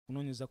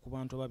okunoonyeza ku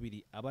bantu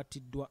babiri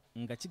abattiddwa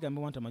nga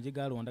kigambibwa nti amagye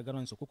ga Rwanda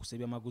galwanyisa okukusa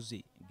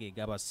ebyamaguzi ge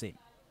gabase.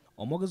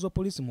 Omwogezi wa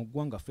poliisi mu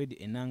ggwanga Fred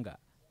Enanga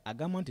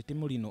agamba nti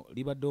ettemu lino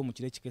libaddewo mu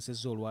kiro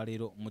ekikesezza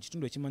olwaleero mu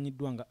kitundu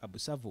ekimanyiddwa nga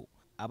Abusavu.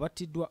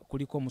 Abattiddwa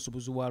kuliko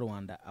omusuubuzi wa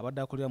Rwanda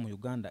abadde akolera mu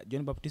Uganda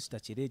John Baptista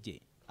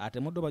Kireje, ate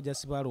muddo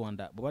bajaasi ba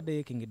Rwanda bwe badde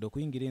yeekengedde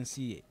okuyingira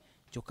ensi ye,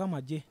 kyokka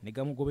amagye ne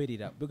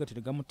gamugoberera bwe gatyo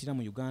ne gamuttira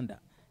mu Uganda,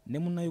 ne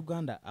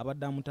munnayuganda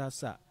abadde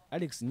amutaasa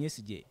Alex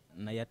Nyesije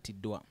naye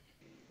attiddwa.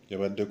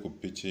 Yabadde ku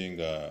ppiki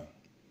nga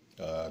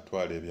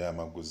atwala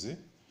ebyamaguzi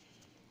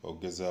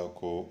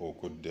okugezaako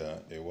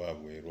okudda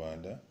ewaabwe e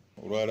Rwanda.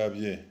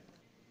 Olwalabye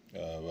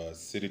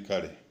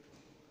abasirikale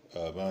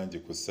abangi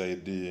ku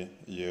sayidi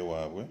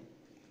y'ewaabwe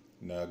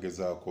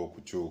n'agezaako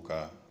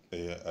okukyuka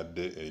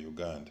adde e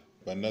Uganda.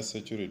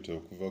 Bannasecurity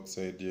okuva ku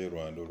sayidi y'e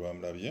Rwanda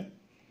olwamulabye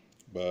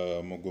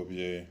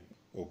bamugobye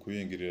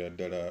okuyingirira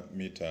ddala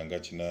mita nga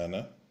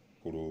 8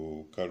 ku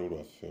lukalu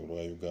lwaffe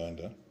olwa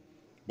Uganda.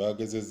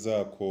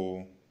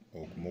 Bagezezzaako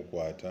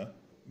okumukwata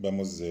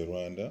bamuzza e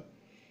Rwanda,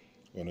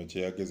 ono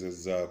kye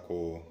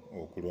yagezezzaako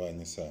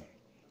okulwanyisa.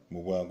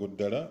 Mu bwangu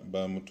ddala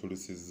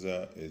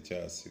bamutulisizza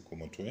ekyasi ku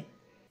mutwe.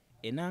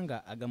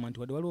 Enanga agamba nti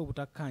wadde waliwo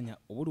obutakkaanya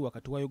obuli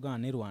wakati wa Uganda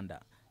ne Rwanda,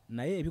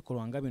 naye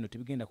ebikolwa nga bino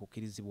tebigenda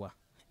kukkirizibwa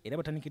era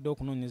batandikiddewo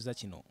okunoonyeza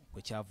kino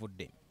kwe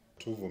kyavudde.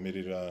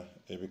 Tuvumirira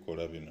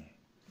ebikolwa bino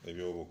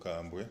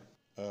eby'obukambwe.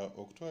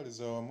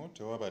 Okutwaliza wamu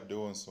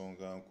tewabaddewo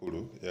nsonga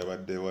nkulu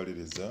yabadde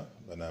ewaliriza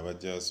bano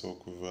abajaasi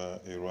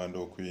okuva e Rwanda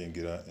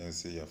okuyingira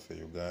ensi yaffe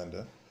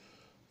Uganda,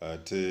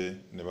 ate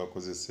ne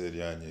bakozesa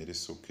eryanyi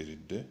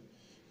erisukkiridde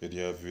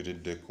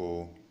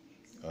eryaviiriddeko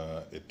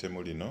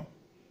ettemu lino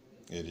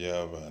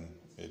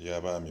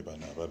ery'abaami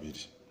bano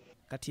ababiri.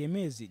 Kati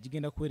emyezi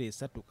gigenda kuwera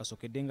 3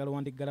 kasookedde nga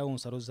Rwanda eggalawo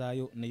nsalo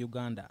zaayo ne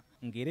Uganda,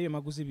 ng'era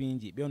ebyamaguzi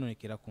bingi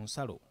byonoonekera ku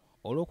nsalo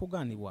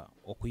olw'okugaanibwa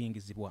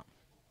okuyingizibwa.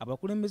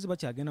 Abakulembeze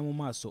bakyagenda mu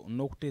maaso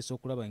n'okuteesa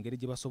okulaba engeri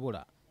gye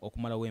basobola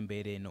okumalawo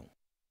embeera eno.